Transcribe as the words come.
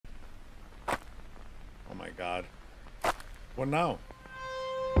God. What now?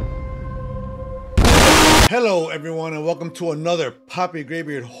 Hello everyone and welcome to another Poppy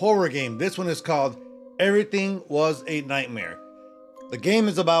Graybeard horror game. This one is called Everything Was a Nightmare. The game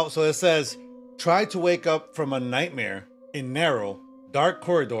is about, so it says, try to wake up from a nightmare in narrow, dark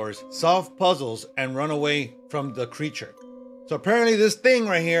corridors, solve puzzles, and run away from the creature. So apparently this thing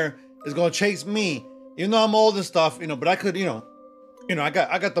right here is gonna chase me. Even though I'm old and stuff, but I could, I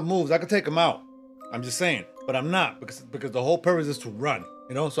got the moves. I could take them out. I'm just saying, but I'm not because the whole purpose is to run,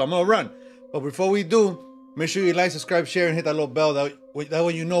 so I'm gonna run. But before we do, make sure you like, subscribe, share, and hit that little bell. That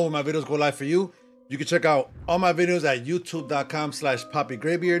way you know when my videos go live for you. You can check out all my videos at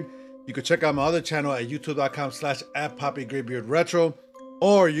youtube.com/poppygraybeard. You can check out my other channel at youtube.com/@poppygraybeardretro.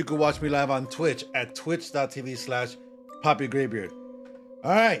 Or you can watch me live on Twitch at twitch.tv/poppygraybeard.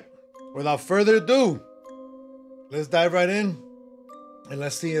 All right, without further ado, let's dive right in and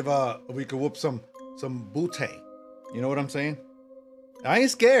let's see if we can whoop some booty. You know what I'm saying? I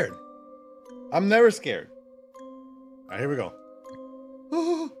ain't scared. I'm never scared. All right, here we go.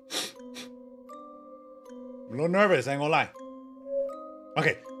 I'm a little nervous, I ain't gonna lie.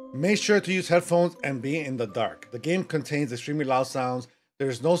 Okay, make sure to use headphones and be in the dark. The game contains extremely loud sounds.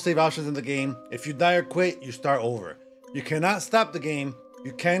 There's no save options in the game. If you die or quit, you start over. You cannot stop the game.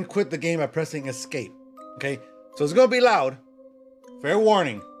 You can quit the game by pressing escape. Okay, so it's gonna be loud. Fair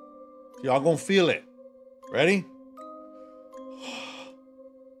warning. Y'all gonna feel it. Ready?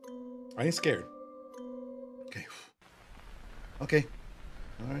 I ain't scared. Okay. Okay.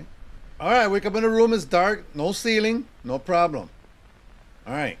 All right, wake up in the room. It's dark. No ceiling. No problem.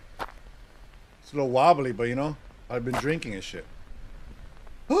 All right. It's a little wobbly, but I've been drinking and shit.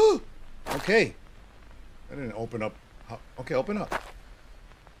 Okay. I didn't open up. Okay, open up.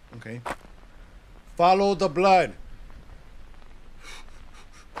 Okay. Follow the blood.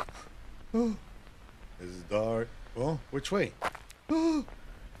 It's dark. Oh, which way?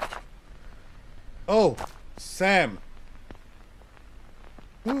 Oh, Sam.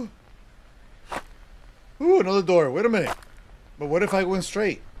 Ooh, another door. Wait a minute. But what if I went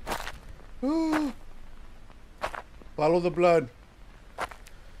straight? Follow the blood.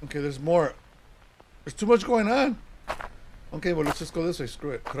 Okay, there's more. There's too much going on. Okay, well, let's just go this way.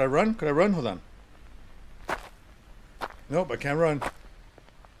 Screw it. Could I run? Could I run? Hold on. Nope, I can't run.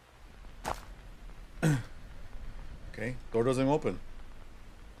 Okay, door doesn't open.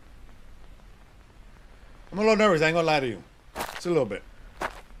 I'm a little nervous. I ain't gonna lie to you. Just a little bit.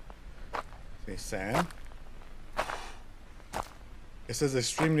 Okay, Sam. It says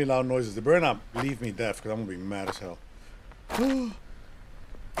extremely loud noises. They better not leave me deaf because I'm gonna be mad as hell.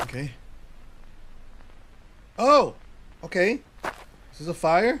 Okay. Oh! Okay. This is a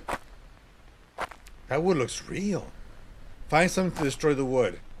fire? That wood looks real. Find something to destroy the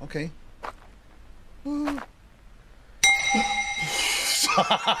wood. Okay. You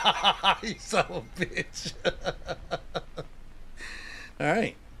son of a bitch.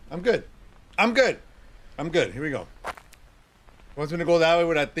 Alright. I'm good. I'm good. I'm good. Here we go. Wants me to go that way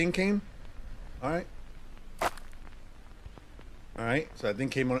where that thing came? Alright. Alright. So that thing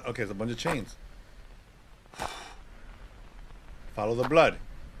came on. Okay, it's a bunch of chains. Follow the blood.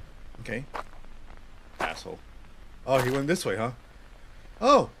 Okay. Asshole. Oh, he went this way, huh?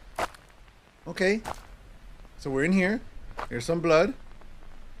 Oh. Okay. So we're in here. Here's some blood.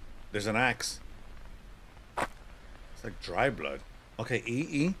 There's an axe. It's like dry blood. Okay,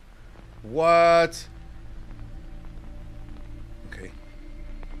 E. What? Okay.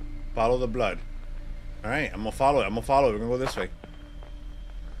 Follow the blood. Alright, I'm gonna follow it. We're gonna go this way.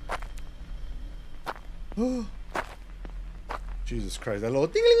 Jesus Christ, that little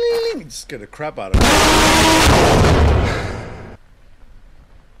ding-a-ling-ling-ling just scared the crap out of me.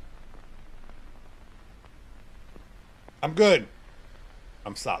 I'm good.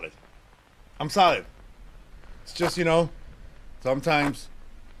 I'm solid. It's just, sometimes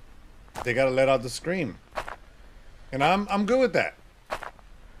they gotta let out the scream. And I'm good with that.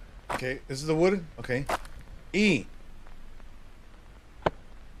 Okay, this is the wood. Okay. E.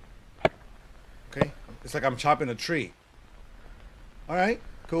 Okay. It's like I'm chopping a tree. Alright,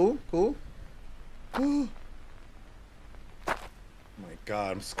 cool. Oh my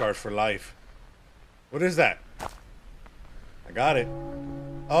God, I'm scarred for life. What is that? I got it.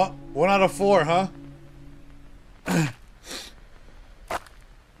 Oh, 1 out of 4, huh? I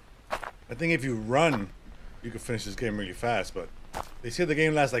think if you run, you can finish this game really fast, but they say the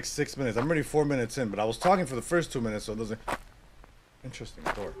game lasts like 6 minutes. I'm already 4 minutes in, but I was talking for the first 2 minutes, so it doesn't... Interesting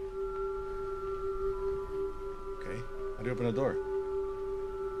door. Okay, how do you open a door?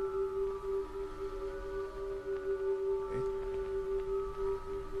 Okay.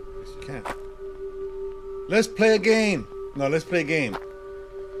 Yes, you can. Let's play a game. No, let's play a game.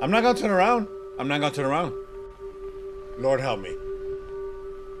 I'm not gonna turn around. I'm not gonna turn around. Lord help me.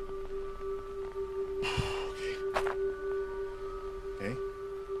 Okay.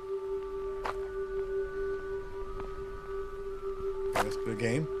 Let's play a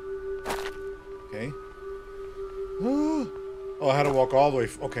game. Okay. Oh, I had to walk all the way.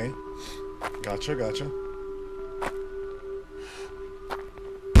 Okay. Gotcha, gotcha.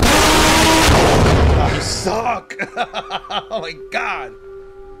 Oh, you suck! Oh my god!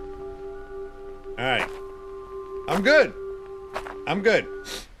 Alright. I'm good. I'm good.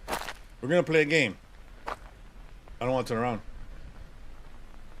 We're gonna play a game. I don't want to turn around.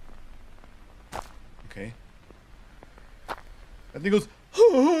 Okay. That thing goes.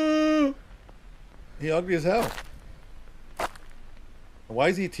 He ugly as hell. Why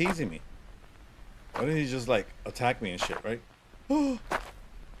is he teasing me? Why didn't he just like attack me and shit, right? I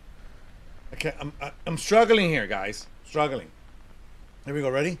can't. I'm struggling here, guys. Struggling. Here we go.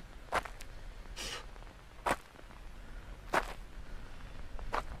 Ready?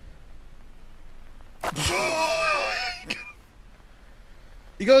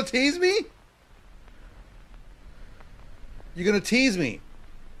 You gonna tease me? You gonna tease me?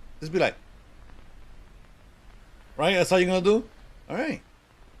 Just be like, right? That's all you're gonna do? All right.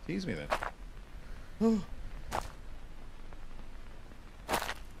 Tease me then.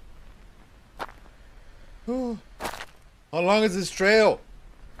 How long is this trail?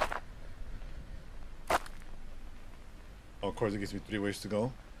 Oh, of course, it gives me 3 ways to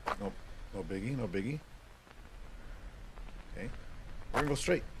go. Nope. No biggie. No biggie. Okay. We're gonna go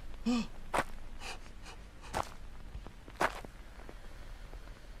straight.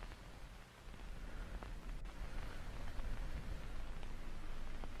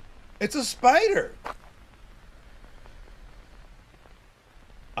 It's a spider.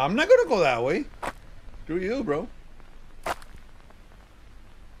 I'm not gonna go that way. Screw you, bro.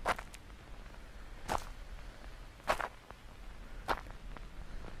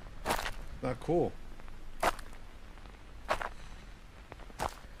 Not cool.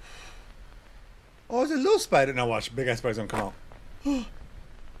 Oh, it's a little spider. Now watch, big ass spider's gonna come out.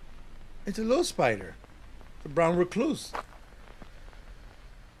 It's a little spider. It's a brown recluse.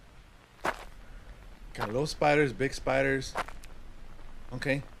 Got little spiders, big spiders.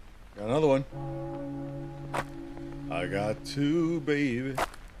 Okay, got another one. I got 2, baby.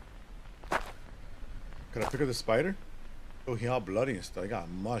 Could I pick up the spider? Oh, he all bloody and stuff. I got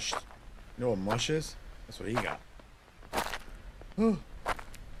mushed. You know what mush is? That's what he got. Oh.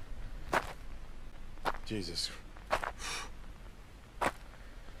 Jesus.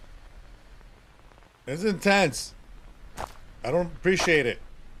 It's intense. I don't appreciate it.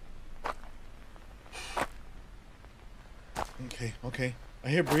 Okay, okay. I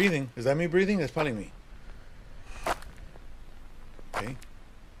hear breathing. Is that me breathing? That's probably me. Okay.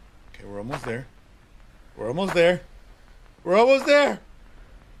 Okay, we're almost there. We're almost there. We're almost there.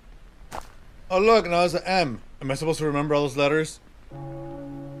 Oh, look, now it's an M. Am I supposed to remember all those letters?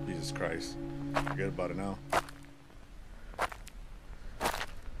 Jesus Christ. Forget about it now.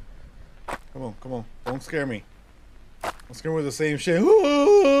 Come on, come on. Don't scare me. Don't scare me with the same shit.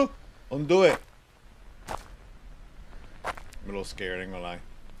 Don't do it. I'm a little scared, I ain't gonna lie.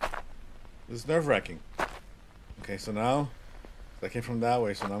 This is nerve-wracking. Okay, so now I came from that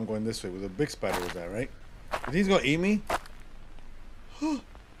way, so now I'm going this way. Where the big spider was at, right? You think he's gonna eat me?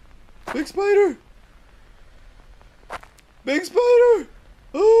 Big spider! Big spider!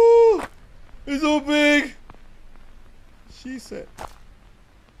 Oh! It's so big! She said.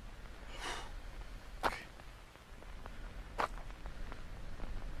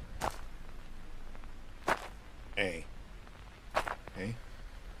 A. Okay.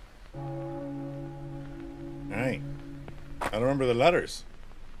 Alright. I don't remember the letters.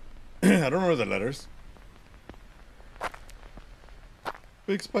 I don't remember the letters.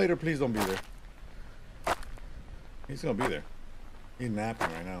 Big spider, please don't be there. He's gonna be there. He's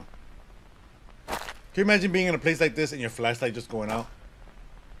napping right now. Can you imagine being in a place like this and your flashlight just going out?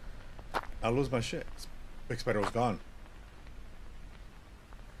 I'll lose my shit. Big spider was gone.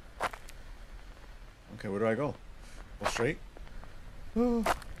 Okay, where do I go? Go straight? Oh.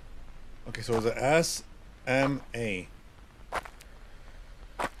 Okay, so it's a S-M-A.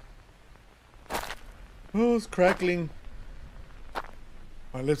 Oh, it's crackling.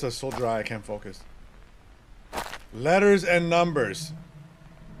 My lips are so dry I can't focus. Letters and numbers.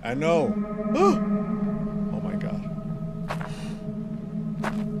 I know. Oh, oh my god.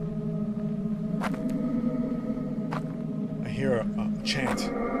 I hear a chant.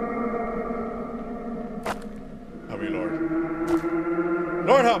 Help me, Lord.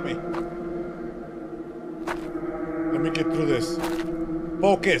 Lord, help me. Let me get through this.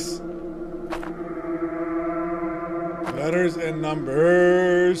 Focus. Letters and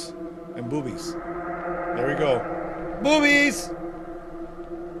numbers. And boobies. There we go. Boobies!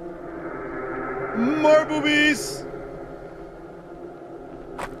 More boobies!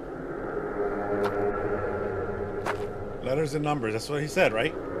 Letters and numbers. That's what he said,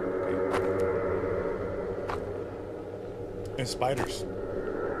 right? Okay. And spiders.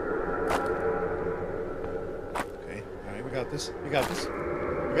 Okay. Alright, we got this. We got this.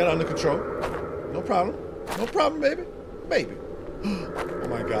 We got it under control. No problem. No problem, baby. Baby. Oh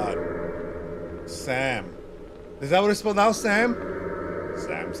my god. Sam. Is that what it's spelled out? Sam?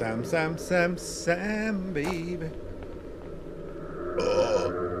 Sam, Sam, Sam, Sam, Sam, baby.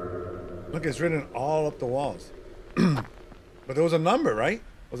 Oh. Look, it's written all up the walls. But there was a number, right?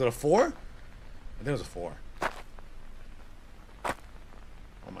 Was it a 4? I think it was a 4.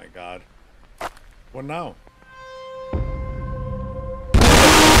 Oh my god. What now?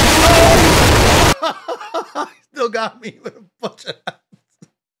 Still got me with a bunch of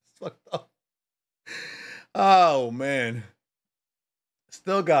fucked up. Oh man.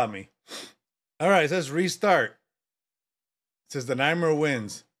 Still got me. Alright, it says restart. It says the nightmare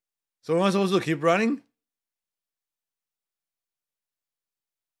wins. So what am I supposed to do? Keep running?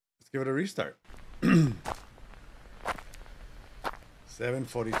 Let's give it a restart.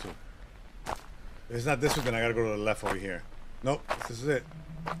 7:42. If it's not this one, then I gotta go to the left over here. Nope, this is it.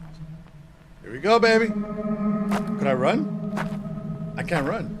 Here we go, baby. Could I run? I can't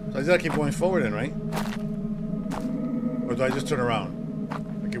run. So I just gotta keep going forward then, right? Or do I just turn around?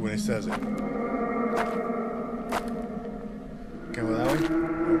 Like when he says it. Can I go that way?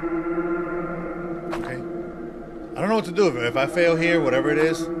 Okay. I don't know what to do. If I fail here, whatever it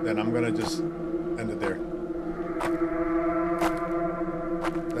is, then I'm gonna just end it there.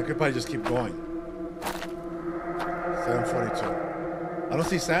 I could probably just keep going. 7:42. I don't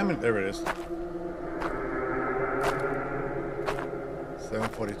see salmon. There it is.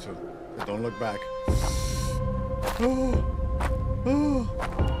 7:42. So don't look back. Oh, oh,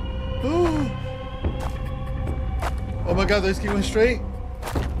 oh. Oh my god, they just keep going straight.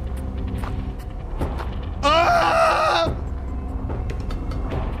 Ah!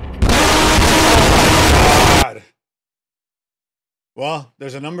 God. Well,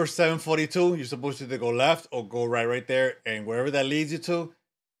 there's a number 7:42. You're supposed to either go left or go right there. And wherever that leads you to,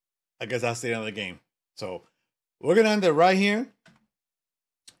 I guess that's the end of the game. So we're going to end it right here.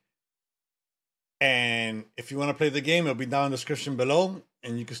 And if you want to play the game, it'll be down in the description below.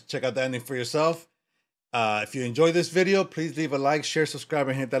 And you can check out the ending for yourself. If you enjoyed this video, please leave a like, share, subscribe,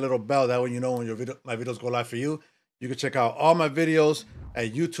 and hit that little bell. That way you know when my videos go live for you. You can check out all my videos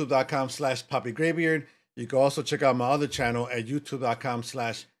at youtube.com/PoppyGraybeard. You can also check out my other channel at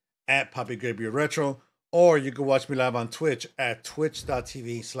youtube.com/@PoppyGraybeardRetro. Or you can watch me live on Twitch at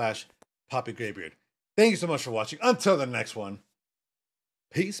twitch.tv/PoppyGraybeard. Thank you so much for watching. Until the next one.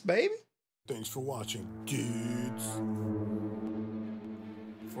 Peace, baby. Thanks for watching, kids.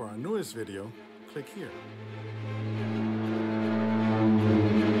 For our newest video, click here.